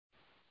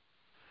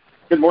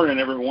Good morning,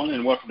 everyone,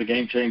 and welcome to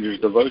Game Changers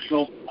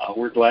Devotional.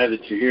 We're glad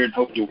that you're here and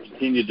hope you'll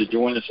continue to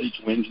join us each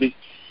Wednesday.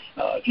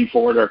 If you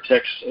forward our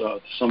text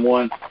to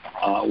someone,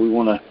 we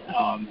want to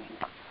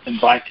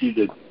invite you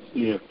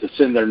to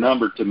send their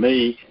number to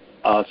me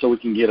so we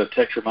can get a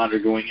text reminder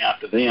going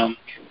out to them.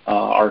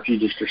 Or if you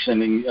just are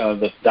sending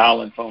the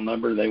dial-in phone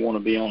number, they want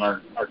to be on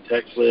our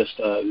text list,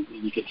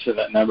 you can send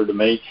that number to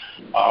me.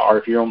 Or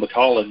if you're on the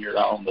call and you're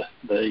not on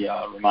the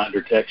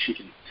reminder text, you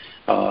can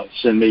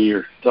send me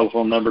your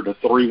telephone number to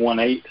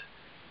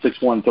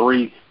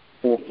 318-613-4410.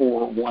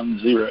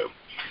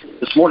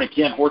 This morning,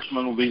 Ken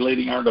Horstman will be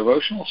leading our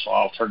devotional, so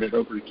I'll turn it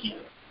over to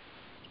Ken.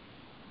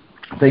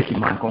 Thank you,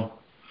 Michael.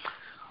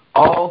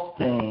 All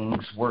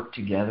things work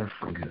together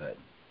for good.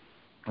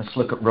 Let's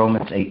look at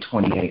Romans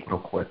 8:28 real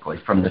quickly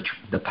from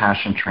the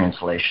Passion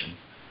Translation.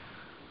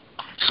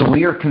 So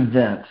we are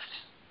convinced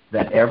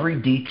that every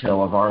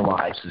detail of our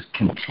lives is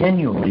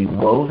continually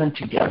woven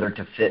together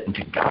to fit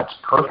into God's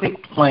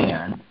perfect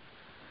plan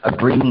of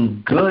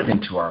bringing good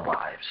into our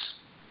lives.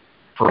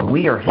 For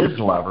we are His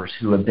lovers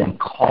who have been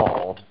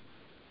called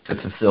to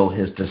fulfill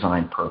His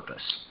design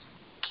purpose.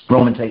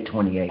 Romans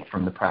 8:28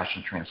 from the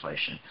Passion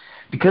Translation.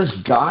 Because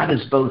God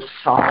is both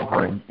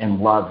sovereign and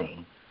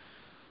loving,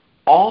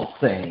 all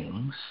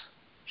things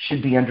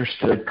should be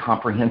understood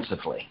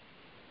comprehensively.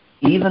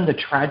 Even the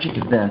tragic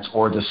events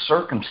or the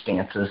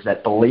circumstances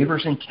that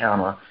believers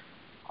encounter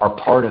are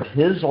part of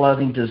His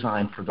loving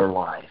design for their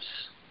lives.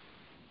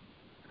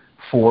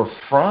 For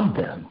from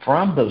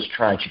those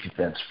tragic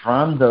events,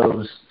 from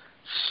those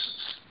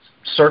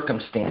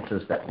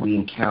circumstances that we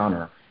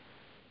encounter,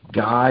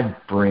 God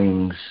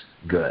brings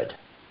good.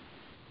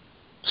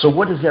 So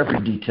what is every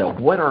detail?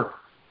 What are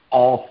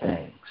all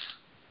things?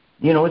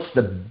 You know, it's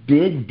the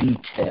big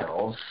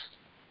details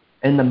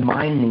and the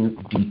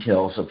minute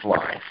details of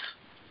life.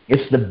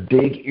 It's the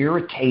big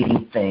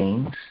irritating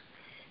things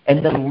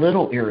and the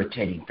little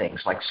irritating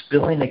things, like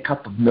spilling a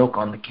cup of milk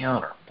on the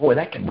counter. Boy,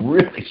 that can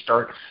really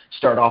start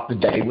off the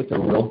day with a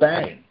real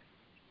bang.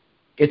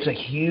 It's a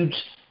huge,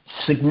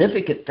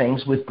 significant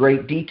things with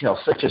great detail,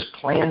 such as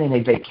planning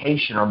a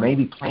vacation or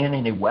maybe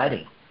planning a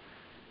wedding.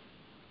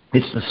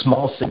 It's the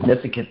small,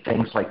 significant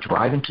things like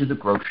driving to the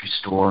grocery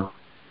store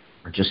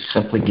or just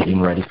simply getting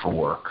ready for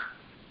work.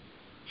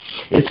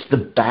 It's the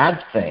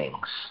bad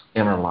things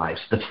in our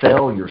lives, the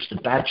failures, the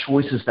bad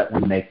choices that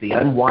we make, the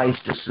unwise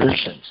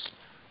decisions.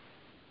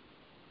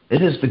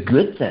 It is the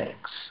good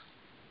things,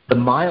 the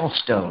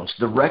milestones,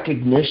 the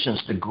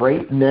recognitions, the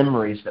great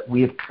memories that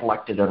we have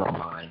collected in our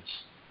minds.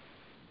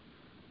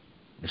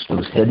 It's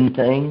those hidden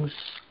things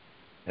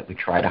that we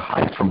try to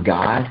hide from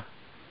God,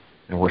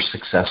 and we're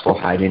successful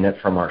hiding it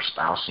from our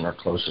spouse and our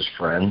closest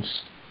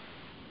friends.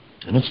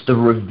 And it's the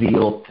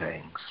revealed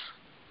things.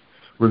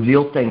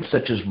 Revealed things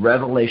such as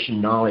revelation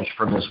knowledge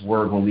from His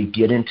Word when we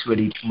get into it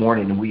each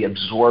morning and we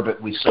absorb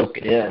it, we soak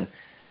it in.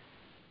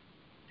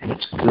 And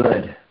it's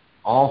good.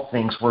 All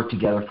things work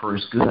together for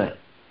His good.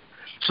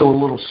 So a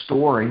little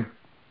story.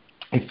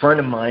 A friend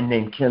of mine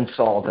named Ken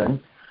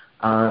Sullivan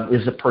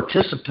is a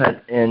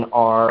participant in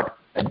our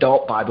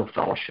adult Bible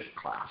fellowship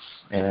class.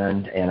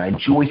 And I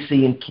enjoy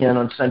seeing Ken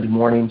on Sunday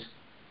mornings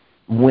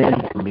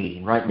when we're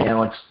meeting. Right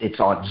now it's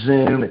on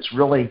Zoom. It's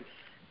really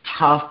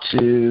tough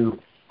to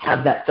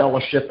have that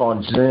fellowship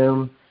on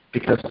Zoom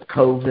because of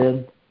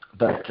COVID.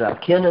 But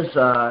Ken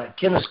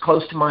is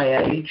close to my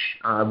age.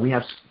 We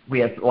have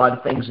a lot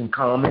of things in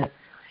common.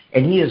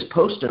 And he has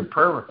posted a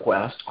prayer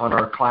request on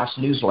our class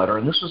newsletter,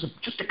 and this was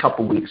just a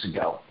couple weeks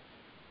ago,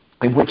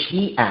 in which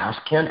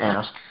Ken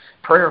asked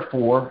prayer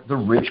for the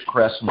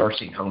Ridgecrest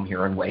Nursing Home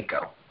here in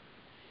Waco,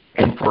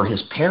 and for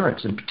his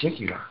parents in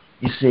particular.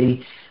 You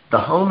see, the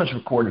home has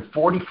recorded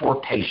 44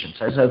 patients.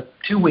 As of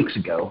 2 weeks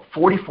ago,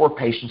 44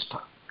 patients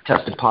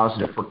tested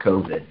positive for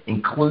COVID,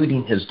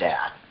 including his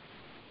dad.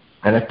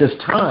 And at this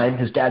time,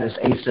 his dad is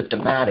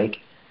asymptomatic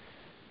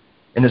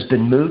and has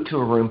been moved to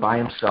a room by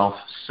himself,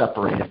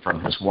 separated from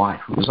his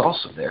wife, who was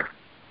also there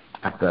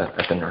at the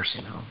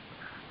nursing home.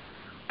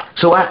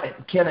 So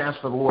Ken asked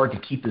for the Lord to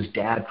keep his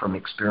dad from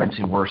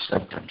experiencing worse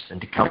symptoms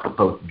and to comfort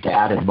both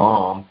dad and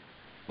mom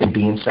in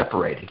being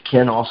separated.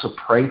 Ken also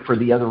prayed for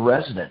the other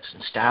residents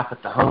and staff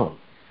at the home,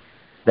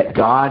 that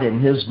God in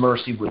His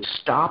mercy would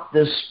stop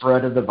this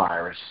spread of the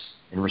virus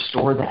and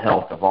restore the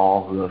health of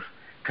all who have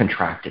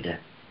contracted it.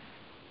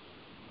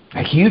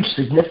 A huge,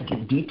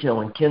 significant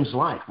detail in Ken's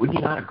life. Would you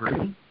not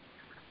agree?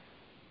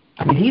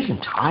 I mean, he's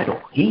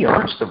entitled. He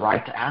earns the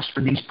right to ask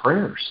for these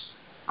prayers.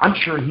 I'm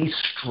sure he's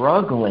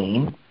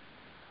struggling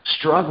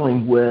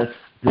with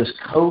this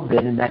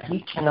COVID and that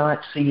he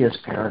cannot see his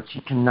parents.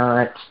 He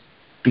cannot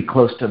be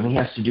close to them. He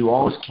has to do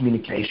all his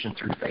communication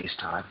through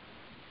FaceTime.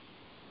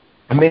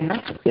 I mean,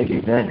 that's a big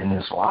event in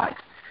his life.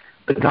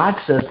 But God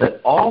says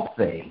that all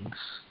things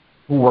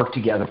will work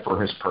together for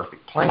His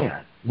perfect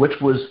plan, which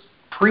was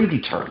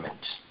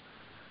predetermined,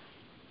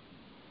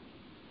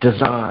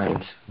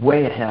 designed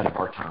way ahead of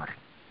our time.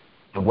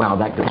 And wow,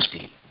 that goes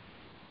deep.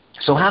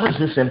 So how does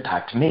this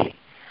impact me?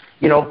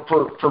 You know,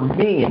 for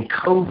me in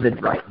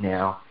COVID right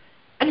now,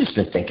 I've just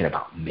been thinking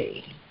about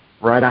me,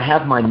 right? I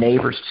have my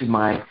neighbors to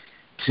my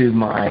to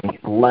my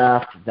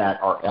left that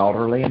are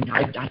elderly, and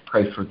I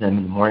pray for them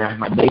in the morning. I have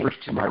my neighbors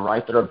to my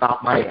right that are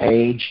about my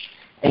age,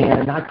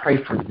 and I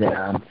pray for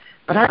them.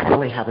 But I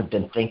really haven't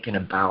been thinking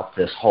about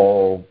this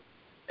whole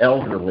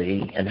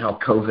elderly and how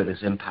COVID is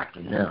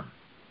impacting them.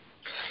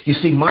 You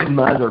see, my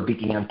mother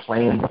began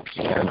playing the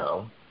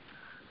piano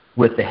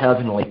with the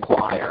Heavenly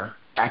Choir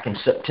back in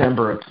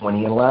September of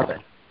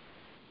 2011.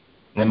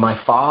 And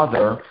my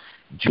father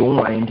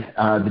joined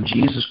the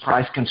Jesus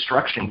Christ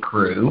construction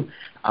crew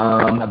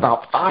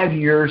about 5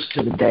 years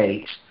to the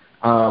date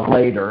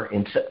later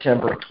in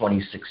September of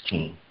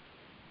 2016.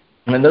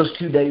 And those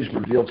 2 days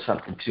revealed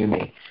something to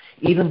me.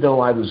 Even though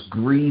I was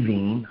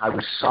grieving, I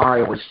was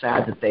sorry, I was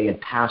sad that they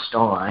had passed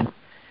on,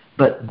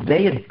 but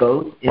they had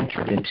both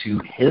entered into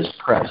His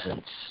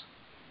presence,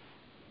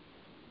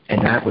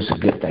 and that was a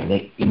good thing.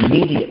 They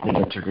immediately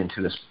entered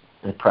into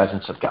the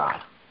presence of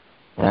God,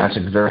 and that's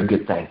a very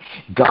good thing.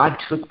 God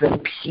took them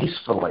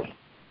peacefully,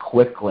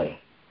 quickly.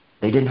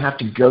 They didn't have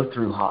to go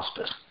through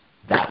hospice.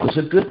 That was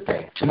a good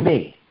thing to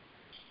me.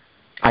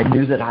 I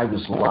knew that I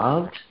was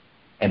loved,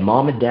 and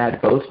Mom and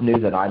Dad both knew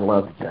that I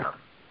loved them.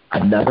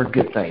 Another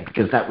good thing,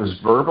 because that was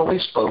verbally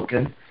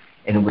spoken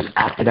and it was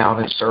acted out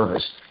in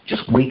service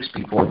just weeks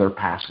before their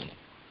passing.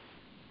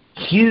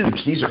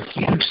 Huge. These are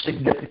huge,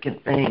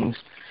 significant things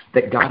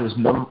that God has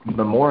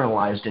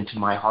memorialized into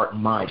my heart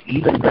and mind.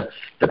 Even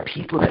the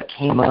people that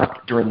came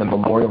up during the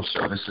memorial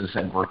services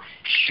and were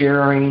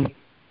sharing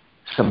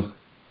some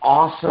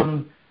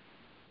awesome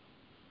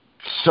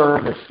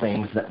service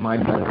things that my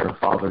mother and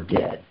father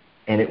did.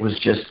 And it was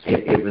just,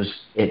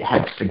 it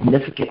had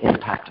significant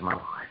impact in my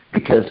life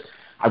because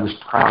I was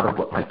proud of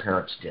what my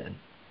parents did.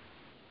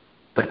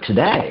 But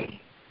today,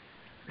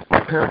 if my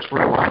parents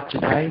were alive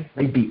today,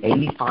 they'd be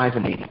 85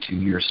 and 82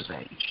 years of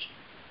age.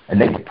 And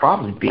they would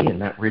probably be in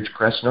that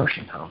Ridgecrest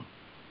nursing home.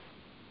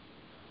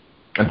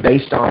 And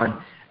based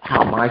on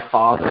how my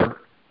father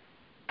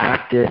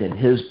acted and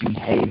his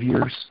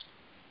behaviors,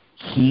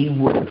 he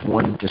would have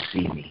wanted to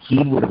see me.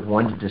 He would have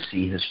wanted to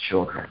see his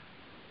children.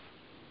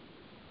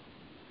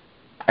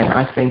 And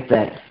I think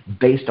that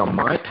based on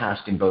my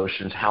past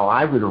emotions, how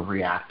I would have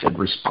reacted,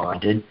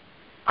 responded,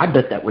 I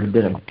bet that would have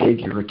been a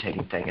big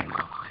irritating thing in my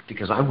life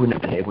because I wouldn't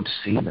have been able to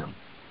see them.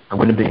 I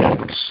wouldn't have been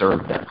able to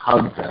serve them,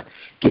 hug them,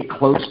 get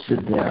close to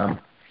them,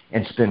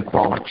 and spend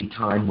quality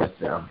time with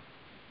them.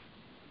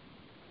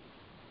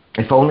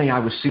 If only I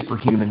was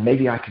superhuman,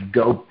 maybe I could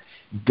go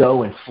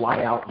and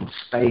fly out in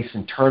space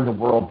and turn the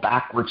world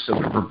backwards so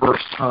to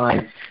reverse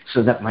time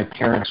so that my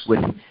parents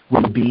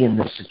wouldn't be in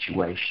this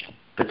situation.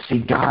 But see,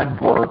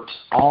 God worked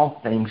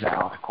all things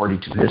out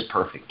according to His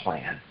perfect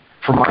plan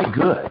for my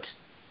good.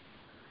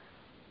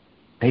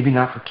 Maybe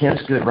not for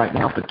Ken's good right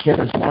now, but Ken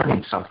is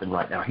learning something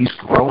right now. He's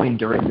growing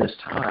during this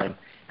time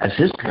as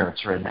his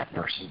parents are in that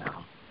nursing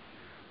home.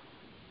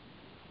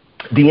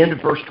 The end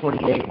of verse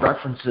 28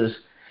 references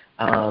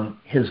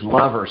his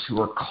lovers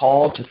who are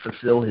called to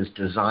fulfill His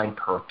design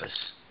purpose.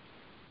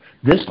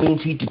 This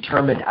means He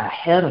determined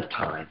ahead of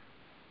time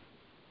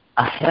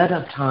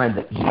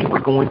that you were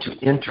going to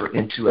enter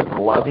into a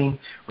loving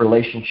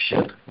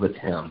relationship with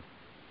Him.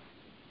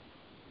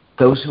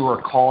 Those who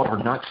are called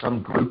are not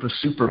some group of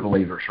super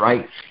believers,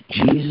 right?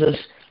 Jesus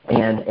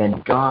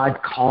and God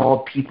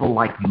called people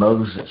like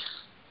Moses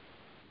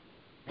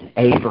and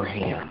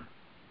Abraham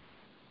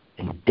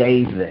and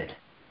David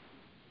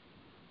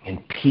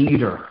and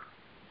Peter.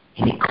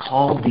 And He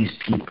called these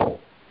people,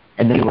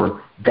 and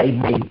they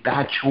made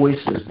bad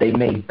choices, they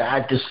made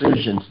bad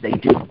decisions, they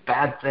did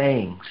bad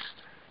things.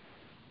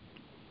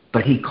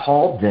 But He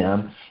called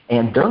them,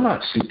 and they're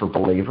not super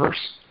believers.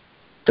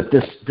 But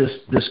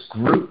this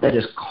group that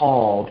is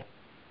called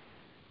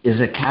is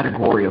a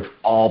category of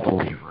all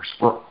believers,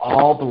 where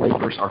all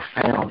believers are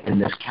found in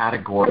this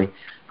category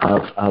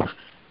of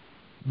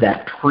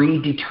that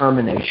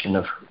predetermination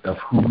of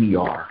who we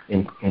are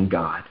in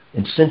God.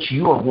 And since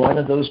you are one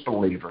of those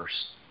believers,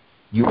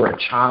 you are a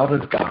child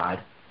of God,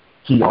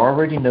 He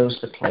already knows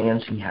the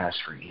plans He has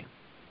for you.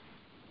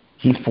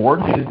 He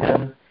foreknew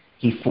them.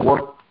 He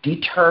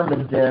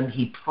foredetermined them.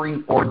 He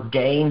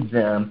preordained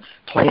them.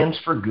 Plans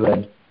for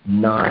good,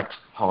 not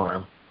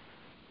harm.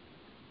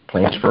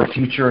 Plans for a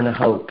future and a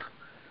hope.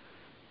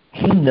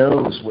 He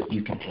knows what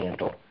you can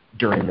handle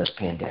during this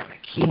pandemic.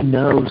 He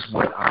knows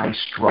what I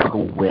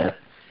struggle with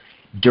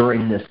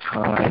during this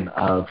time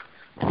of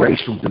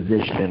racial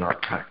division in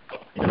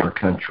our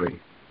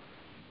country.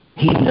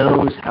 He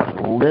knows how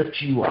to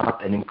lift you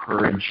up and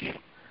encourage you.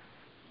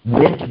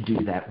 When to do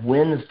that.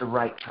 When is the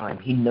right time.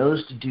 He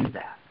knows to do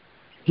that.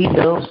 He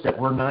knows that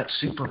we're not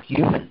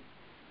superhuman.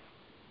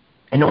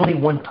 And only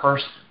one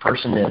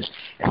person is,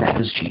 and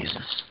that is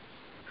Jesus.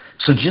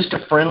 So just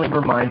a friendly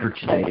reminder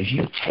today, as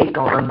you take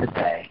on the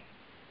day,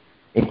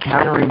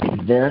 encountering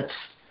events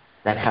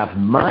that have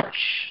much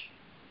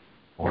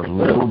or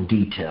little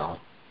detail,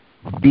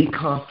 be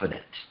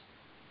confident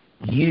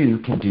you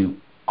can do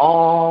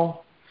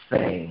all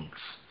things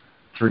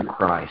through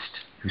Christ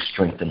who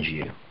strengthens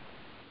you.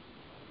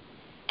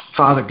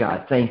 Father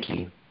God, thank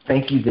you.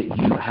 Thank you that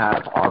you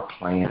have our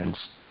plans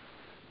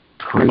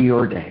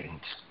preordained.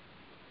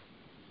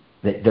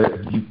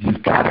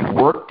 You've got it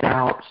worked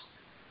out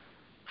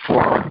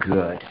for our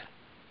good,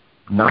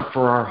 not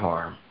for our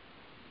harm.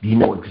 You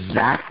know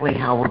exactly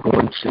how we're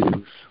going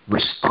to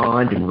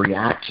respond and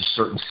react to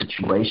certain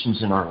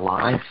situations in our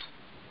life,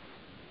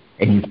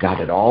 and you've got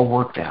it all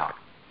worked out.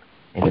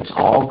 And it's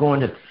all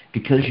going to,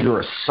 because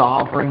you're a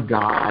sovereign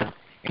God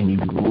and you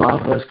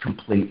love us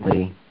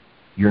completely,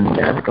 you're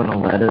never going to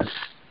let us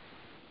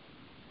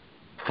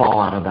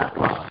fall out of that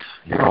love.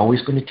 You're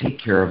always going to take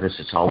care of us.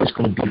 It's always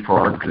going to be for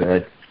our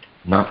good,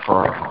 not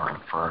for our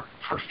harm, for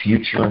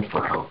future and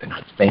for hope. And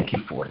I thank you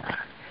for that.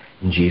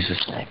 In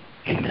Jesus' name,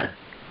 amen.